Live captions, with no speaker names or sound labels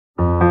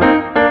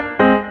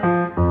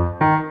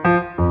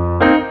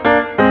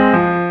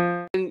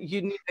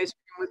you need ice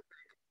cream with.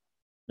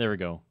 There we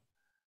go.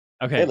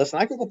 Okay. Hey, listen,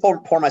 I could go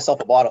pour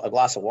myself a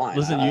glass of wine.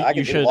 Listen,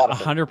 you should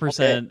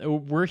 100%. Okay.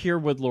 We're here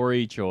with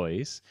Lori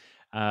Joyce,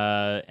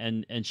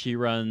 and she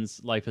runs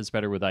Life is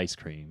Better with Ice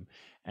Cream,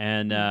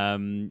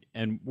 and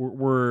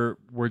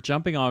we're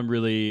jumping on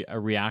really a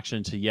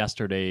reaction to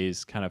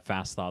yesterday's kind of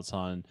fast thoughts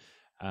on,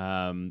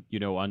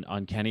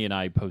 on Kenny and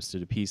I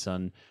posted a piece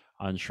on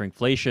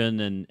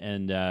shrinkflation,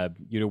 and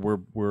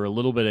we're a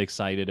little bit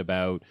excited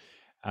about,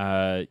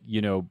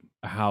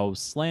 how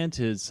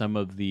slanted some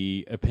of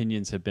the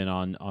opinions have been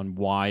on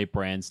why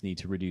brands need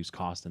to reduce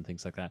cost and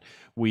things like that.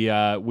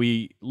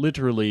 We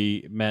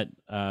literally met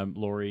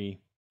Lori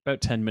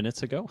about 10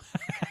 minutes ago,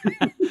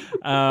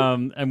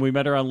 and we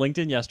met her on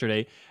LinkedIn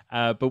yesterday.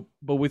 But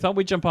we thought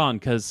we'd jump on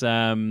because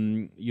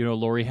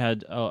Lori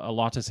had a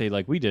lot to say,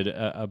 like we did,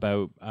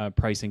 about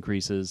price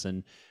increases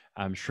and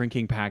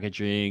shrinking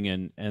packaging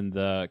and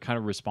the kind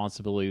of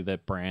responsibility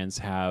that brands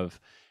have,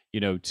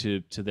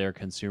 to their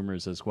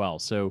consumers as well.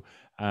 So,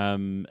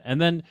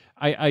 and then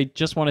I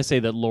just want to say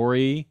that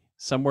Lori,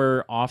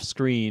 somewhere off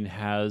screen,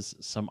 has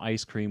some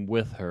ice cream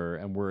with her,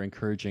 and we're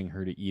encouraging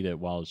her to eat it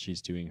while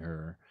she's doing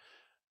her.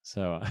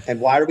 So.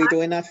 And why are we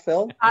doing that,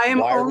 Phil? I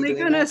am only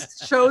going to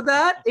show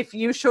that if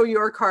you show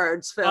your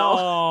cards, Phil.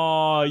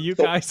 Oh, you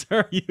guys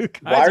are.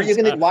 Why should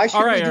we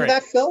do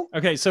that, Phil?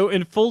 Okay, so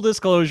in full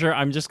disclosure,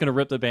 I'm just going to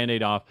rip the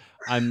Band-Aid off.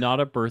 I'm not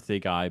a birthday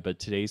guy, but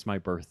today's my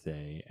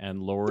birthday,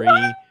 and Lori.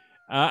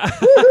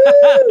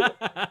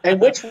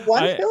 And which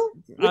one, Phil?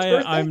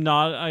 I'm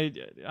not.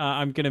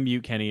 I'm gonna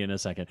mute Kenny in a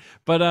second.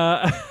 But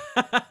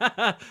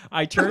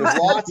I turned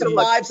lots of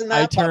lives in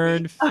that. I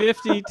turned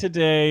 50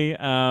 today.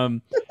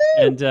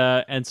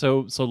 And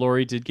so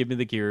Lori did give me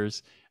the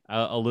gears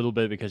a little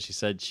bit because she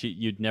said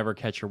you'd never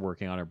catch her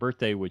working on her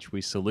birthday, which we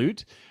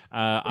salute.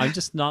 I'm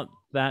just not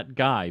that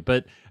guy.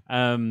 But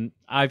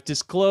I've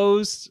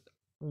disclosed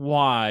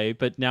why,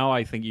 but now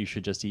I think you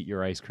should just eat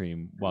your ice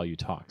cream while you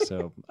talk.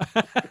 So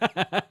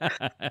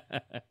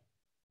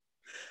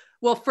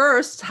well,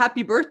 first,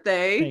 happy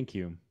birthday. Thank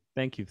you.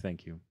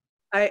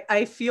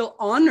 I feel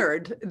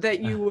honored that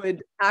you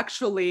would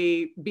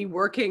actually be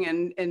working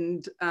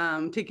and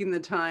taking the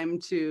time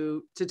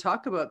to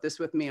talk about this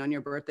with me on your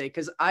birthday,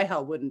 because I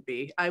wouldn't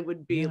be. I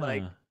would be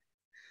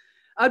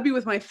I'd be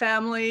with my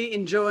family,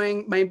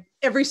 enjoying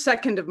every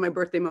second of my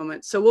birthday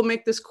moment. So we'll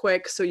make this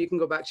quick so you can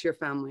go back to your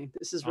family.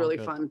 This is really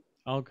fun.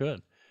 Oh,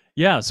 good.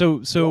 Yeah.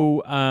 So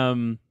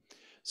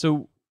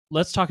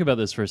let's talk about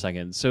this for a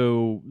second.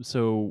 So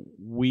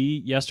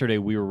yesterday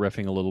we were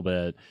riffing a little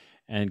bit,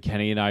 and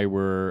Kenny and I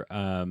were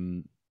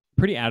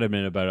pretty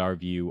adamant about our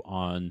view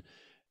on,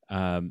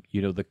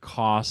 the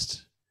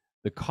cost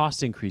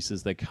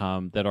increases that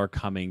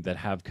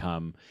have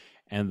come,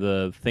 and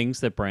the things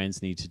that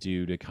brands need to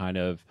do to kind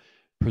of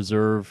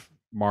preserve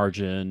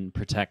margin,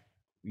 protect,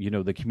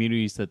 the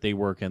communities that they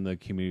work in, the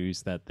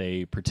communities that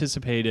they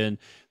participate in,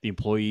 the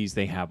employees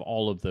they have,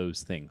 all of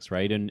those things,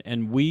 right?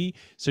 And we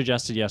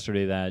suggested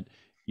yesterday that,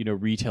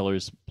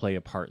 retailers play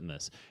a part in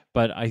this.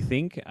 But I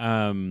think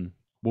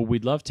what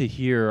we'd love to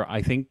hear,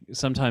 I think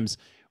sometimes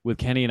with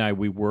Kenny and I,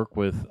 we work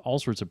with all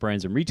sorts of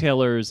brands and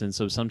retailers, and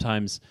so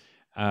sometimes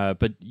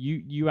but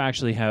you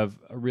actually have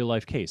a real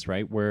life case,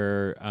 right,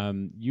 where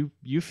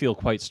you feel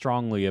quite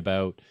strongly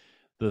about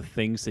the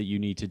things that you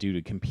need to do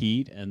to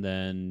compete, and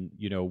then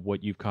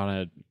what you've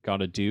kind of got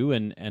to do,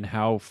 and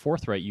how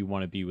forthright you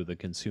want to be with the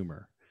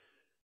consumer.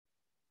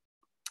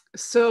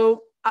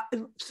 So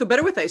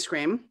Betterwith ice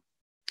cream,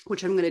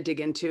 which I'm going to dig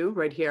into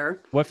right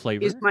here. What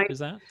flavor is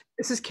that?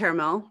 This is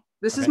caramel.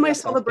 This is my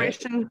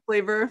celebration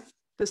flavor.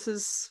 This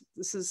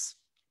is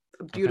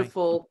a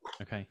beautiful.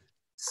 Okay.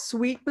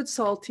 Sweet but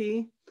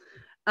salty.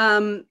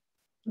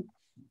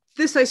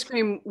 This ice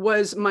cream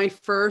was my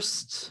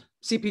first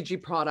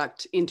CPG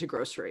product into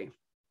grocery.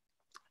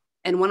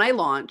 And when I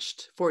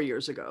launched 4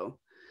 years ago,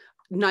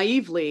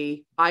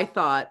 naively, I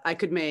thought I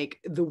could make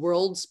the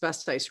world's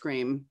best ice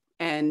cream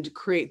and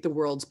create the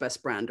world's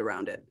best brand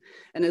around it.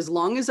 And as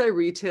long as I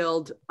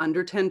retailed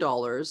under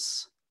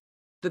 $10,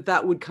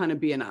 that would kind of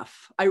be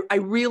enough. I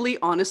really,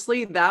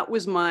 honestly, that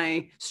was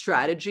my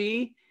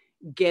strategy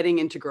getting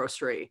into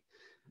grocery,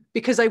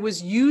 because I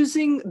was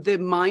using the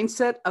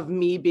mindset of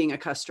me being a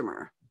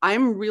customer.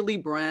 I'm really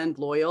brand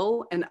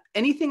loyal, and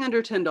anything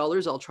under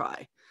 $10, I'll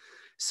try.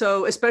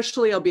 So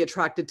especially I'll be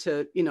attracted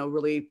to,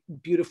 really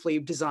beautifully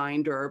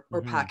designed or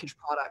packaged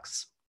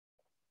products.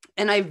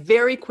 And I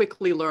very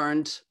quickly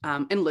learned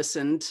and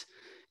listened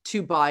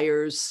to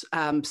buyers,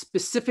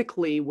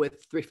 specifically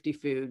with thrifty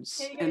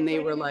foods. And they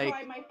were like,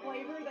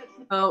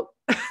 oh,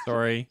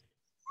 sorry.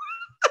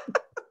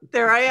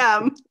 There I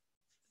am.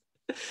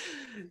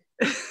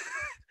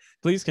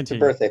 Please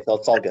continue. It's your birthday, Phil.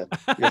 It's all good.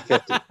 You're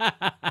 50.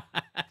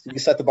 You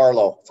set the bar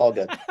low. It's all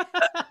good.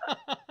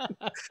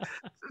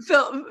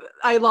 Phil,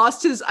 I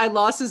lost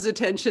his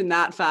attention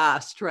that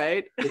fast,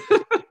 right?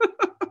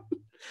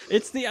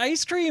 It's the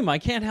ice cream. I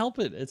can't help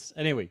it.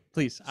 Anyway,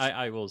 please.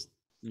 I will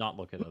not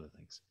look at other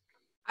things.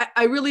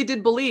 I really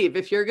did believe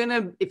if you're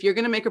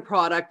gonna make a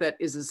product that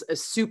is a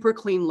super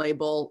clean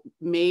label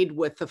made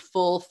with the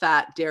full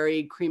fat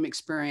dairy cream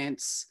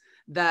experience,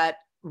 that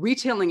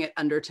retailing it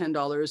under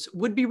 $10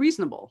 would be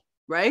reasonable,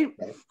 right?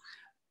 Right.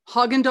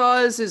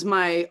 Haagen-Dazs is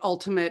my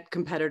ultimate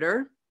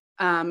competitor.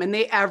 And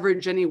they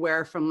average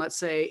anywhere from, let's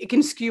say, it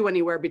can skew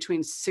anywhere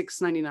between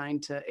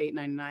 $6.99 to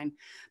 $8.99.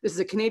 This is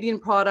a Canadian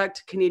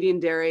product,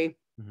 Canadian dairy.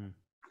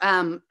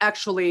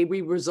 Actually,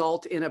 we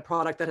result in a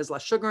product that has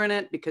less sugar in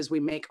it because we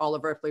make all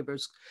of our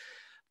flavors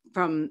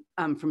from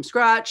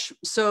scratch.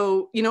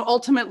 So,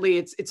 ultimately,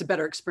 it's a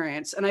better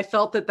experience. And I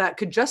felt that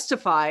could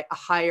justify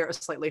a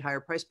slightly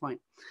higher price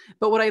point.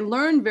 But what I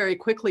learned very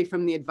quickly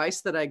from the advice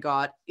that I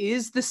got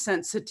is the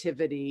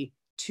sensitivity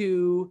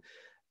to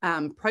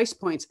price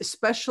points,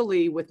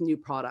 especially with new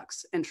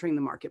products entering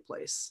the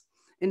marketplace.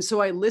 And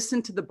so I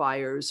listened to the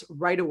buyers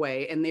right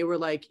away, and they were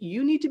like,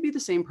 "You need to be the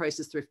same price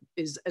as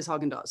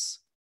Haagen-Dazs."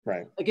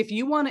 Right. Like if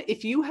you want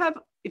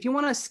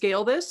to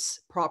scale this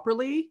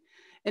properly,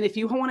 and if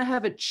you want to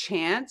have a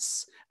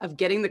chance of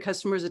getting the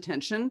customer's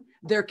attention,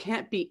 there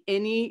can't be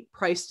any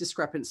price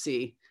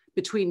discrepancy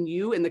between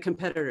you and the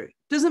competitor. It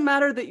doesn't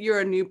matter that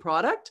you're a new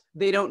product;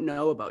 they don't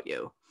know about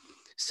you.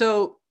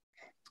 So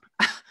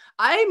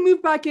I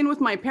moved back in with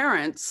my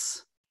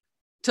parents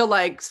to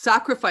like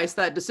sacrifice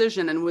that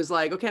decision, and was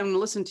like, okay, I'm going to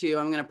listen to you.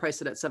 I'm going to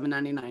price it at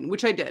 $7.99,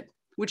 which I did,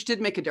 which did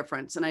make a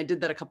difference. And I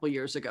did that a couple of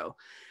years ago.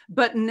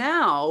 But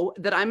now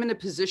that I'm in a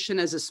position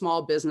as a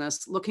small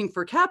business looking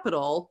for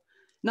capital,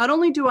 not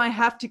only do I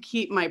have to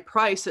keep my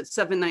price at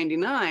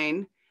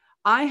 $7.99,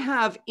 I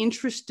have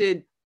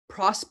interested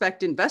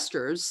prospect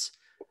investors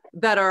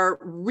that are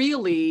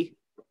really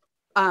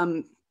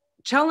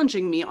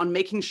challenging me on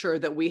making sure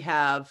that we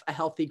have a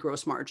healthy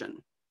gross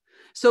margin.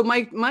 So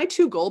my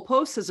two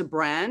goalposts as a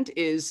brand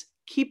is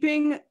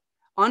keeping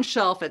on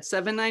shelf at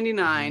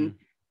 $7.99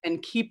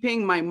 and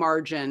keeping my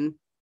margin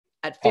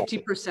at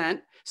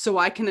 50% so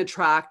I can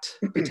attract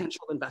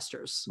potential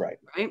investors.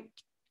 Right.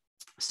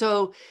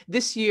 So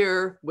this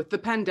year with the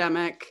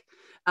pandemic,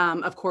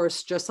 of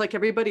course, just like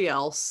everybody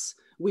else,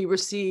 we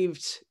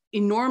received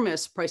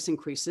enormous price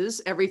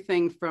increases,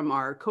 everything from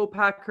our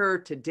co-packer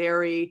to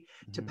dairy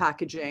to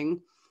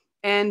packaging.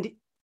 And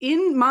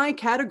in my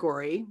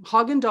category,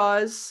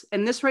 Haagen-Dazs,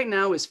 and this right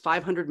now is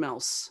 500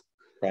 mils.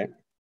 Right.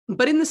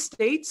 But in the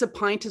States, a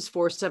pint is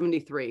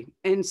 $4.73.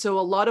 And so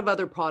a lot of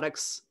other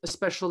products,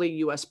 especially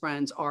US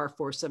brands, are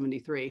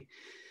 $4.73.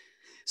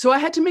 So I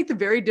had to make the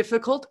very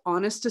difficult,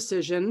 honest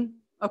decision.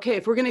 Okay,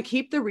 if we're going to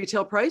keep the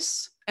retail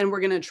price and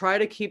we're going to try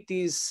to keep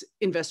these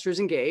investors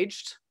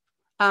engaged,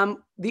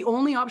 the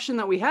only option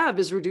that we have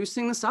is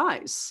reducing the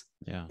size,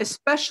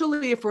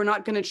 especially if we're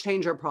not going to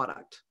change our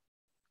product.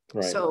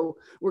 Right. So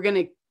we're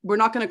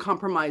not going to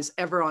compromise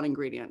ever on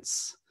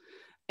ingredients.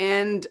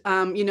 And,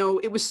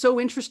 it was so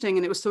interesting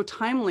and it was so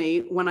timely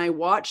when I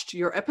watched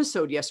your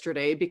episode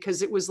yesterday,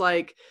 because it was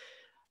like,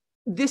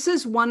 this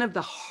is one of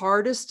the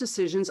hardest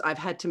decisions I've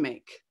had to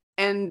make.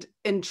 And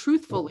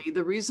truthfully,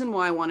 the reason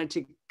why I wanted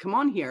to come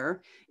on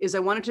here is I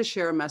wanted to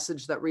share a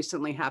message that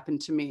recently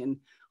happened to me and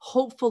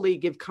hopefully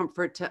give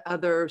comfort to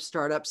other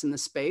startups in the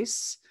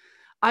space.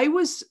 I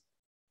was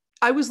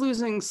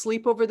losing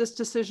sleep over this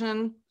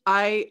decision.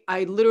 I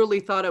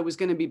literally thought I was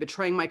going to be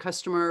betraying my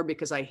customer,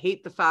 because I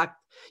hate the fact,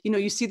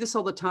 you see this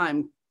all the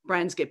time.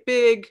 Brands get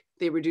big,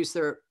 they reduce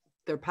their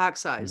pack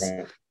size.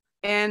 Right.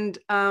 And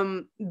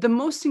the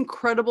most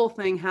incredible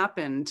thing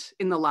happened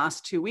in the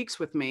last 2 weeks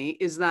with me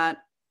is that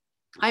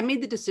I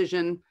made the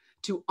decision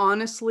to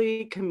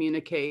honestly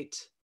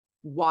communicate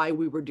why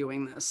we were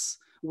doing this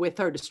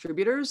with our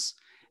distributors.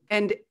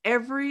 And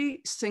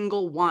every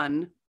single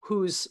one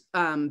who's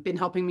been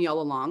helping me all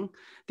along,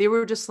 they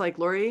were just like,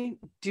 Lori,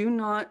 do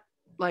not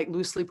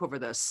lose sleep over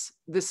this.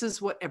 This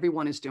is what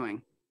everyone is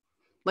doing.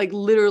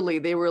 Literally,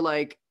 they were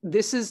like,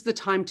 this is the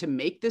time to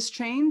make this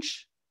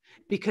change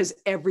because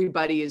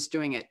everybody is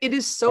doing it. It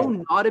is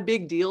so not a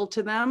big deal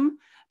to them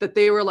that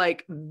they were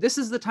like, this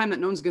is the time that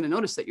no one's going to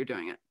notice that you're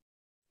doing it.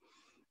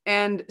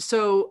 And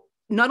so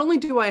not only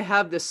do I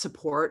have this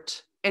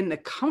support and the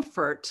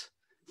comfort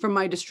from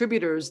my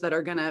distributors that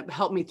are going to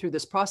help me through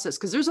this process,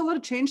 because there's a lot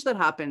of change that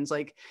happens.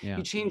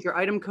 You change your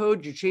item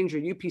code, you change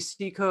your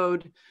UPC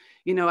code.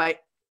 I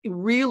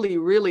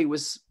really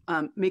was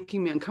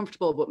making me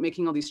uncomfortable about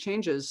making all these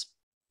changes.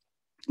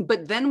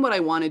 But then what I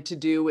wanted to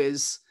do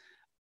is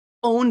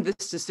own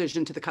this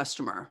decision to the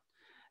customer.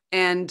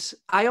 And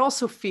I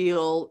also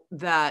feel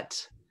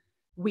that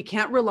we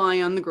can't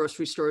rely on the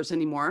grocery stores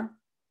anymore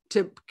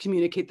to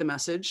communicate the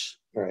message,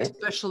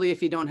 especially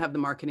if you don't have the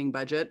marketing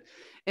budget.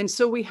 And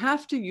so we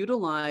have to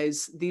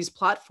utilize these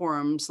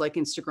platforms like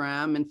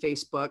Instagram and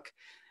Facebook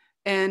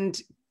and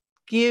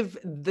give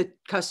the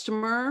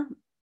customer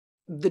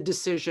the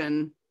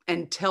decision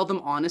and tell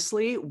them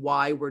honestly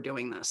why we're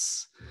doing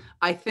this.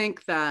 I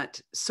think that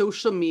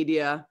social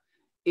media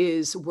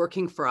is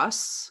working for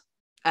us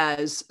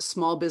as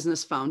small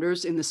business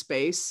founders in the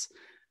space.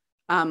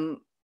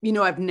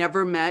 I've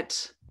never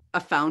met a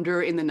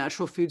founder in the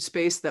natural food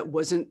space that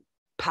wasn't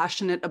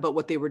passionate about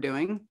what they were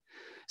doing.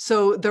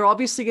 So they're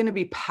obviously going to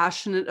be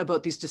passionate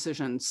about these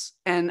decisions.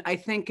 And I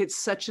think it's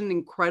such an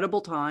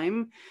incredible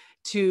time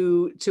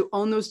to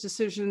own those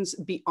decisions,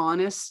 be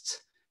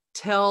honest,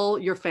 tell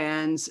your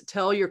fans,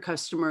 tell your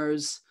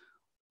customers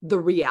the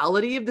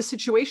reality of the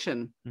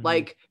situation.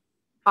 Like,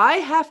 I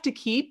have to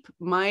keep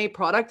my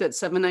product at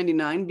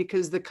 $7.99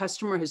 because the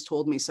customer has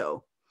told me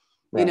so,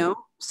 you know?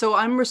 So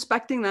I'm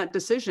respecting that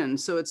decision.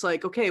 So it's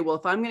like, okay, well,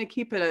 if I'm going to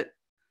keep it at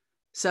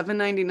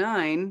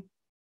 $7.99,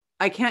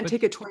 I can't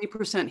take a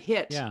 20%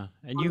 hit. Yeah.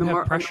 And you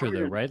have pressure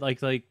though, right?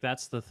 Like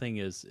that's the thing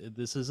is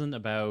this isn't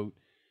about,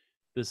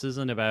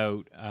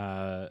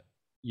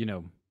 you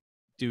know,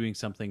 doing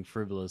something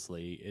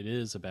frivolously. It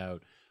is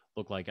about,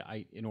 look, like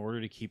in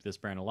order to keep this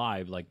brand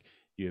alive, like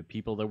you have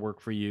people that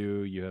work for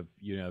you, you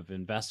have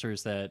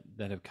investors that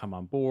have come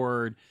on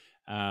board,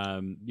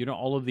 you know,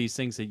 all of these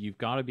things that you've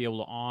got to be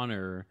able to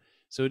honor.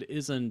 So it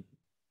isn't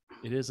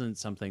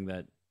something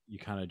that you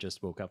kind of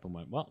just woke up and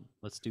went, well,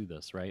 let's do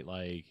this, right?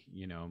 Like,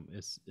 you know,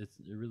 it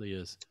really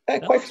is.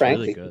 And quite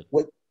frankly, really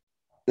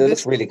it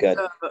looks really good.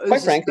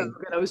 Quite frankly,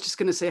 I was just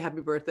going to say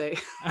happy birthday.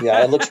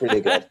 Yeah, it looks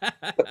really good.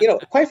 But, you know,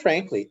 quite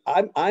frankly,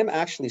 I'm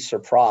actually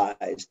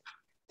surprised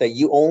that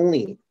you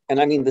only, and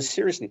I mean this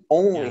seriously,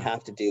 only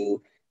have to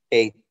do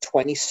a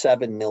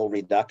 27 mil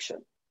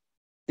reduction,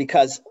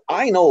 because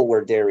I know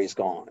where dairy's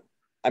gone.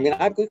 I mean,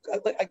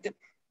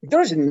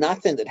 there's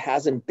nothing that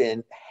hasn't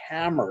been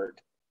hammered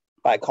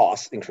by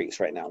cost increase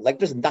right now. Like,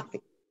 there's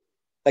nothing.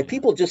 Like,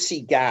 people just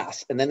see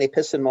gas and then they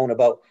piss and moan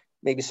about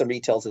maybe some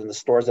retails in the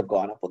stores have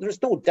gone up. Well,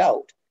 there's no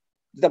doubt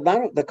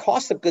the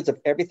cost of goods of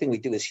everything we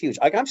do is huge.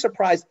 Like, I'm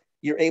surprised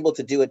you're able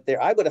to do it there.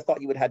 I would have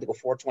thought you would have had to go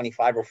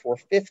 425 or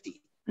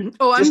 450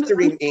 just to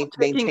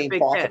maintain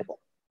profitable.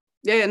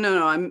 Yeah,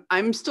 no,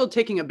 I'm still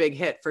taking a big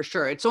hit for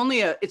sure. It's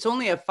only a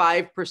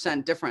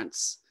 5%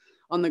 difference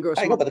on the gross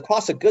margin. I know, but the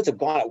cost of goods have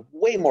gone up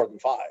way more than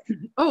 5.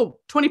 Oh,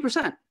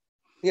 20%.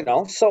 You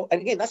know, so,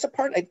 and again, that's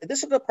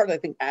this is the part that I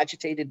think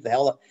agitated the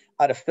hell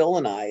out of Phil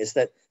and I, is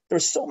that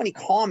there's so many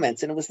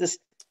comments, and it was this,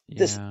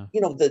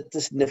 you know,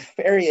 this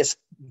nefarious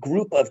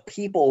group of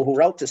people who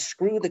were out to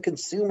screw the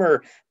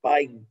consumer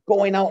by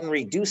going out and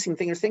reducing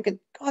things. You're thinking,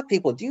 God,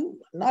 people, do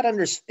you not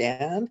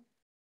understand?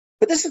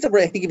 But this is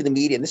where I think even the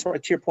media, and this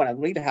is to your point, I'm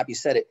really happy you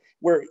said it,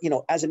 where, you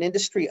know, as an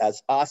industry,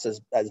 as us,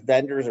 as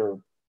vendors or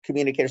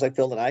communicators like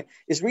Phil and I,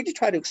 is really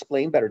try to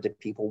explain better to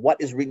people what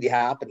is really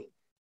happening.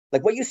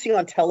 Like what you see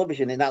on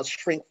television and now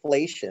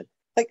shrinkflation.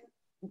 Like,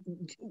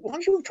 why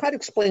don't you try to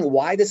explain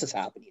why this is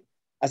happening,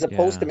 as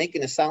opposed to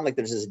making it sound like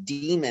there's this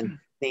demon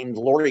named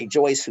Lori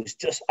Joyce who's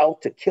just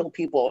out to kill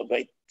people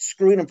by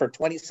screwing them for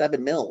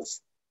 27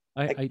 mils.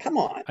 Come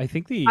on. I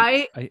think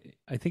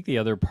the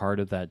other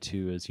part of that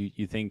too is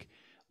you think,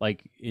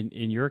 like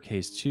in your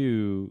case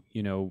too,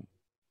 you know,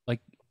 like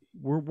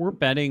we're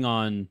betting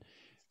on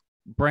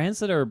brands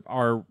that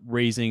are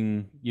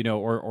raising, you know,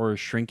 or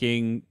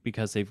shrinking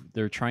because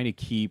they're trying to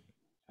keep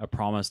a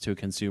promise to a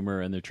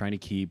consumer, and they're trying to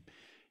keep,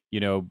 you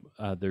know,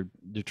 they're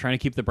trying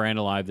to keep the brand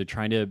alive. They're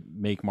trying to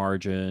make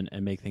margin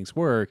and make things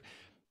work.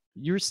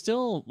 You're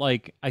still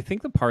like, I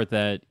think the part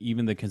that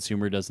even the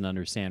consumer doesn't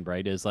understand,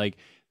 right, is like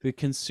the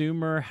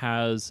consumer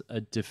has a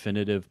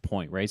definitive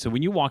point, right? So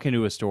when you walk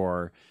into a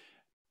store,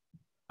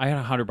 I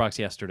had $100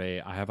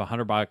 yesterday. I have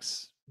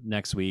 $100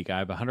 next week. I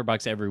have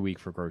 $100 every week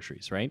for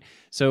groceries, right?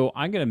 So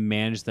I'm going to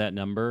manage that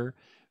number.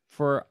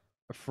 For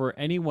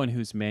anyone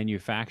who's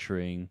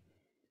manufacturing,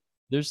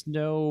 there's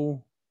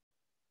no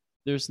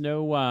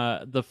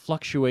the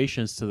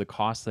fluctuations to the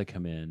costs that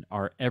come in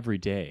are every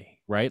day,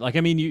 right? Like,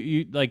 I mean,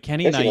 you like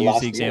Kenny and I use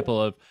the example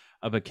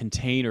of a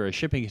container, a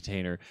shipping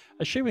container.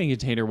 A shipping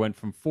container went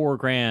from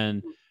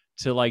 $4,000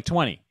 to like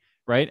 20,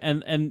 right?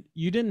 And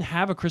you didn't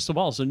have a crystal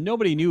ball, so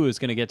nobody knew it was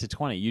going to get to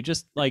 20. You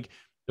just, like,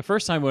 the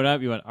first time it went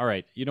up, you went, all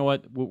right, you know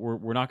what?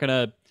 We're not going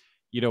to,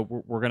 you know,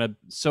 we're going to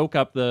soak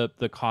up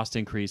the cost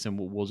increase, and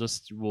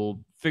we'll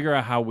figure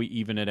out how we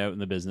even it out in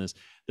the business.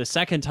 The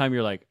second time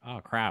you're like, oh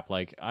crap,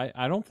 like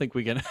I don't think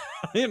we can,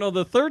 you know,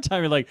 the third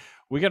time you're like,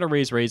 we got to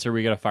raise rates or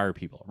we got to fire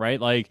people,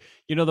 right? Like,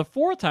 you know, the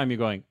fourth time you're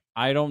going,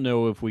 I don't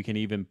know if we can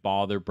even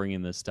bother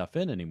bringing this stuff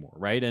in anymore,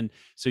 right? And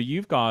so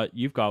you've got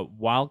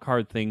wild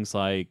card things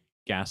like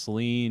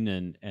gasoline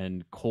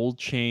and cold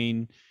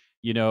chain,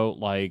 you know,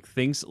 like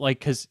things like,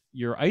 because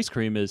your ice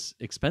cream is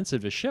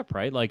expensive to ship,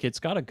 right? Like, it's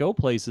got to go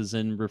places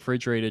in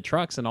refrigerated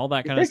trucks and all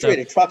that kind of stuff.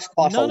 Refrigerated trucks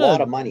cost a lot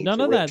of money. None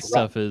of that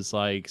stuff is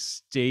like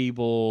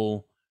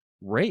stable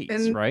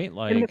rates, right?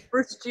 Like, in the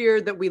first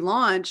year that we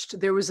launched,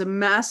 there was a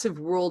massive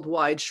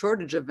worldwide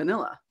shortage of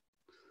vanilla,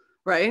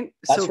 right?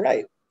 That's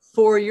right.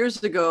 4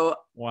 years ago,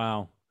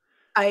 wow,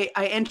 I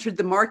entered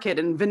the market,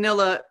 and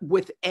vanilla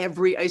with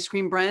every ice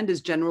cream brand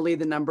is generally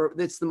the number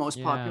that's the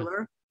most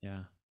popular.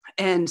 Yeah.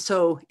 And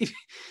so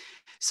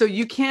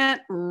you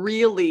can't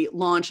really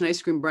launch an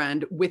ice cream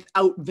brand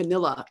without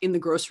vanilla in the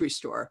grocery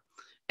store.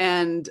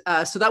 And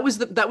so that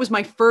was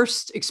my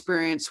first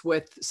experience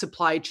with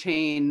supply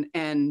chain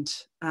and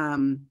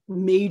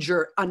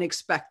major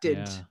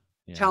unexpected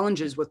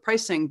challenges with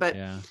pricing. But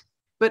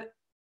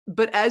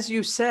as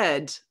you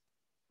said,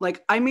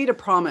 like, I made a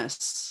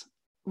promise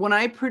when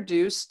I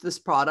produced this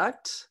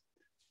product,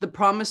 the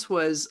promise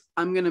was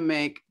I'm going to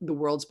make the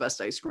world's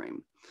best ice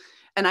cream.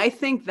 And I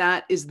think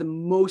that is the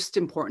most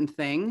important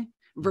thing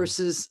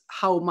versus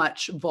how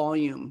much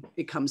volume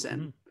it comes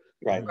in.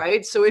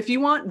 Right. So if you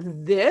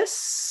want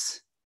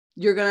this,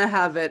 you're going to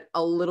have it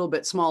a little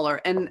bit smaller.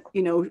 And,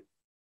 you know,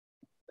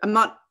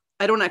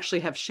 I don't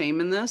actually have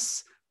shame in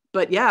this,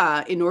 but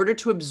yeah, in order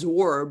to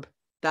absorb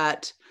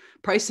that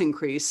price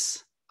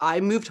increase,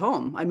 I moved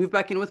home. I moved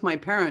back in with my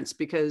parents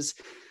because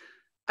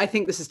I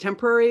think this is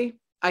temporary.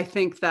 I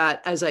think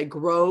that as I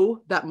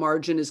grow, that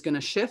margin is going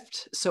to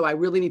shift. So I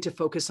really need to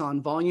focus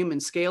on volume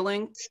and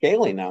scaling.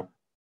 Scaling now.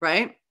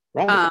 Right.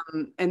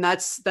 And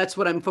that's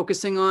what I'm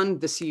focusing on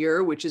this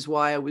year, which is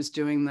why I was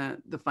doing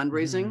the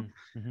fundraising.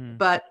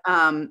 But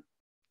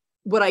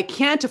what I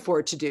can't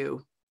afford to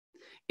do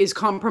is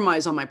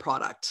compromise on my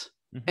product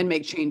and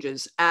make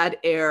changes, add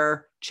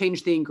air,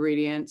 change the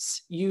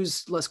ingredients,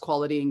 use less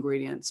quality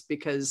ingredients,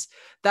 because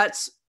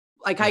that's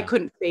like, I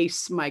couldn't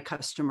face my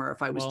customer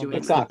if I was doing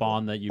that. The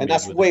bond that you and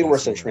that's way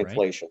worse than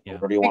shrinkflation. Right?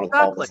 Whatever you want to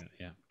call it.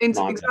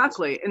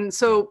 Exactly. And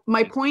so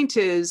my point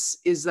is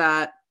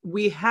that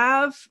we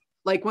have,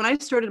 like, when I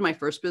started my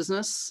first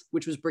business,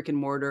 which was brick and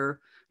mortar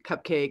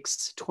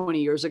cupcakes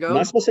 20 years ago. You're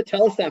not supposed to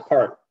tell us that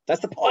part.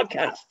 That's the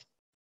podcast.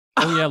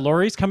 Oh yeah,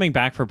 Lori's coming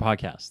back for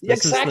podcast.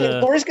 Exactly.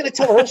 Lori's going to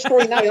tell her whole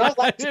story now. You're not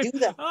allowed to do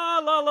that.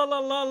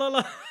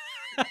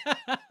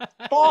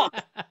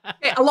 Fuck.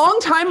 Okay, a long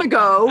time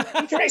ago,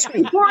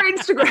 before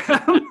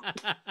Instagram.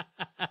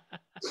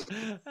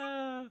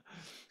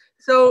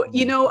 So,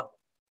 you know,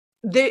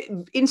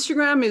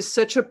 Instagram is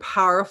such a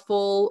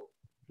powerful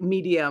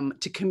medium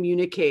to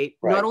communicate,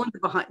 not only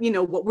behind, you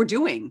know, what we're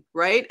doing,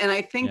 right? And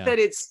I think that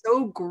it's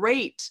so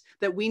great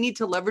that we need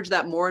to leverage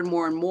that more and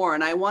more and more.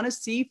 And I want to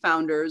see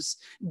founders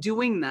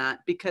doing that,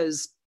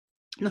 because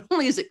not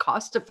only is it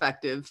cost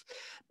effective,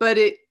 but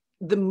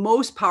the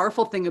most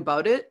powerful thing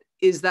about it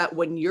is that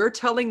when you're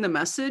telling the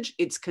message,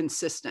 it's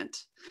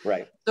consistent.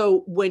 Right.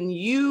 So when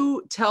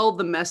you tell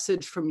the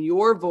message from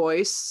your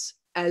voice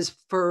as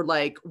for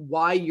like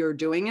why you're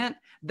doing it,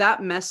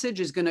 that message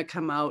is going to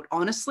come out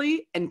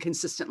honestly and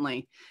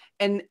consistently.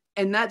 And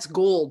that's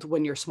gold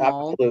when you're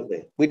small.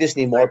 Absolutely. We just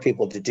need more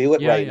people to do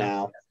it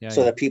now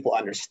so that people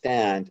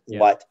understand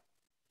what,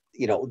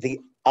 you know, the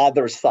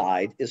other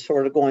side is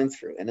sort of going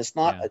through. And it's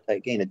not,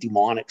 again, a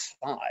demonic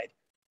side.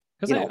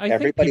 Because I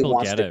everybody think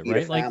wants to eat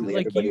right? Family.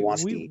 Like everybody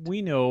wants to eat.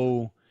 We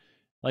know,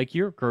 like,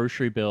 your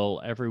grocery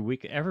bill every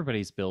week,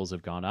 everybody's bills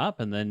have gone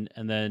up. And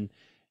then,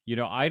 you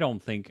know, I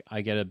don't think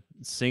I get a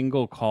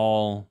single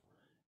call,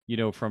 you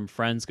know, from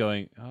friends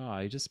going, oh,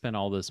 I just spent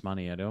all this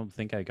money. I don't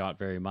think I got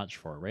very much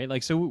for it, right?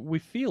 Like, so we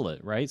feel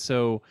it, right?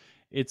 So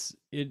it's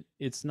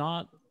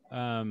not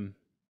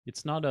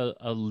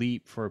a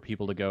leap for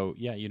people to go,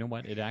 yeah, you know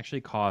what? It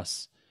actually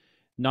costs,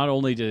 not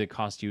only did it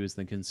cost you as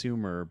the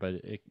consumer, but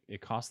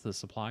it costs the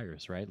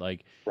suppliers, right?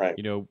 Like,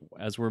 you know,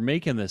 as we're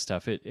making this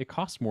stuff, it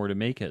costs more to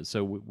make it.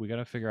 So we got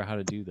to figure out how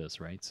to do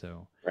this, right?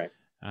 So,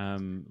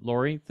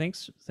 Lori,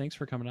 thanks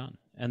for coming on.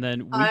 And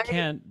then we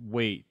can't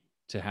wait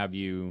to have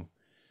you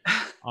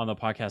on the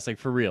podcast, like,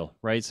 for real,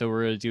 right? So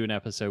we're going to do an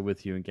episode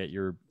with you and get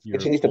your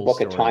continue to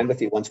book a time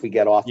with you once we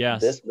get off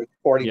this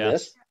recording.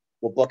 This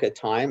we'll book a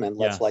time and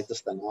let's light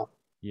this thing up.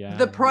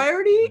 The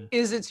priority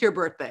is it's your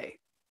birthday.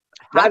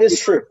 That is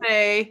true.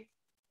 Birthday.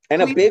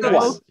 And a big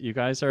one. You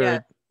guys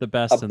are the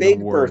best. A big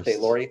birthday,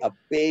 Lori. A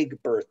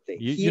big birthday.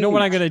 You know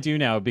what I'm going to do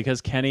now,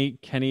 because Kenny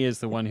is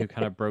the one who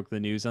kind of broke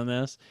the news on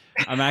this.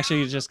 I'm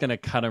actually just going to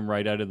cut him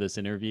right out of this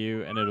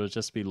interview, and it'll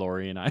just be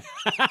Lori and I.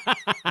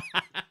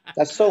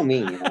 That's so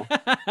mean, you know.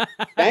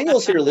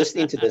 Daniel's here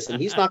listening to this, and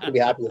he's not going to be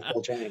happy with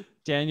Phil Chang.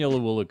 Daniel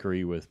will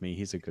agree with me.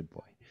 He's a good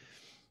boy.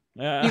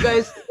 You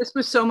guys, this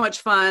was so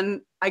much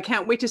fun. I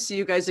can't wait to see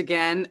you guys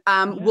again.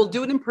 We'll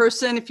do it in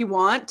person if you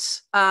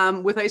want,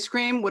 with ice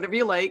cream, whatever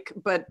you like.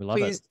 But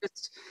please,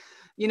 just,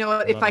 you know,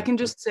 if I can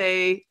just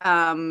say,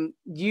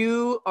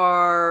 you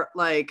are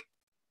like,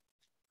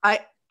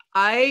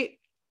 I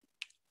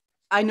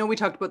know we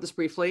talked about this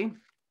briefly,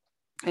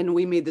 and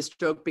we made this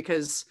joke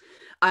because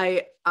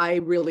I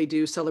really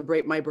do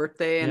celebrate my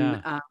birthday,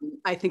 and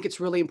I think it's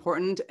really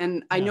important.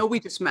 And I know we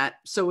just met,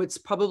 so it's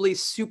probably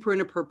super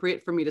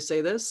inappropriate for me to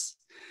say this.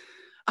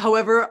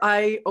 However,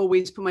 I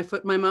always put my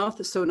foot in my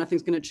mouth, so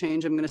nothing's going to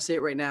change. I'm going to say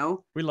it right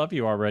now. We love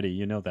you already.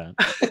 You know that.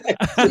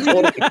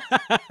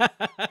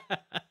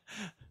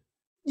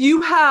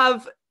 You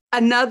have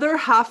another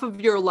half of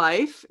your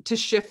life to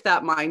shift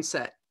that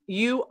mindset.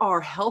 You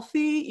are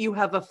healthy. You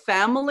have a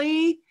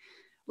family.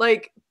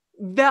 Like,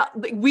 that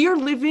we are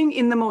living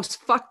in the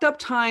most fucked up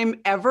time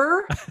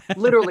ever.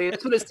 Literally,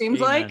 that's what it seems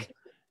like.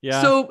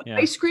 Yeah. So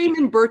ice cream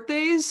and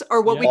birthdays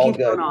are what we can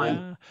count on.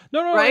 Yeah.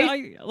 No,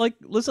 right? I like,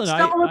 listen, I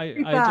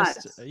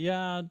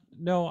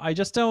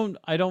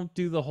don't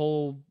do the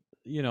whole,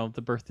 you know,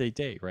 the birthday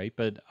date, right?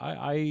 But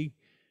I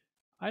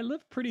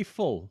live pretty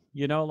full,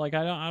 you know, like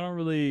I don't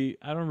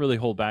really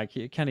hold back.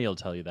 Kenny will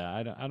tell you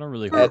that. I don't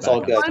really hold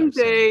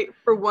back.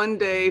 For one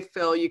day,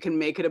 Phil, you can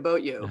make it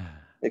about you.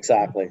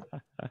 Exactly.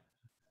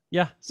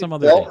 Yeah, some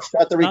other Bill, day.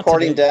 shut the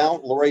recording down.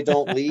 Lori,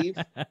 don't leave.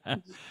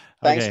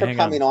 Thanks Okay, for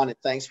coming on, and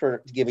thanks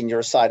for giving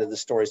your side of the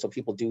story, so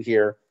people do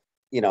hear,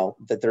 you know,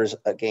 that there's,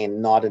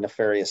 again, not a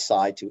nefarious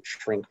side to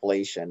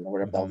shrinkflation or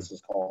whatever this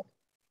is called.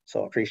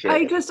 So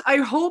appreciate it. I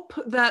hope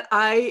that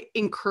I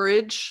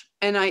encourage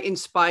and I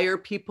inspire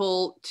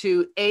people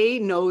to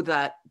know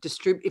that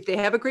if they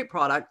have a great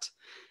product,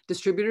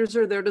 distributors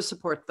are there to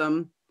support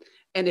them.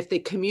 And if they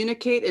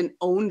communicate and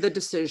own the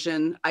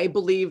decision, I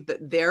believe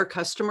that their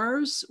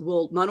customers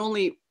will not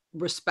only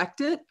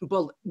respect it,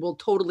 but will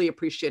totally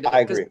appreciate it. I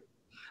agree.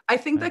 I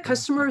think that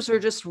customers are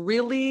just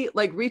really,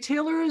 like,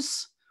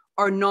 retailers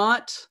are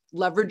not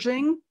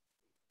leveraging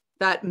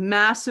that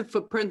massive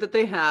footprint that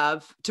they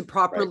have to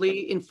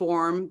properly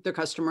inform their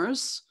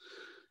customers.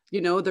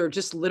 You know, they're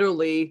just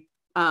literally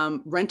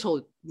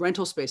rental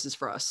spaces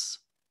for us.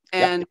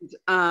 And,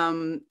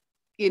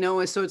 you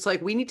know, so it's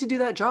like, we need to do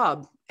that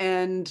job.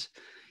 And,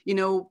 you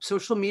know,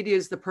 social media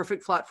is the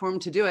perfect platform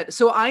to do it.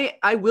 So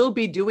I will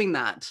be doing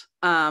that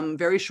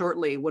very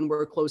shortly when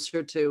we're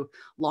closer to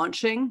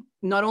launching.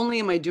 Not only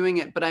am I doing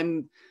it, but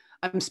I'm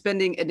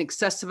spending an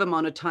excessive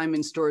amount of time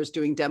in stores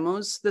doing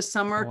demos this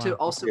summer to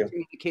also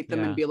communicate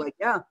them and be like,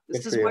 yeah,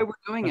 this is why we're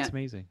doing it. That's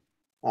amazing.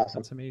 Awesome.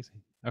 That's amazing.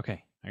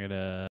 Okay. I gotta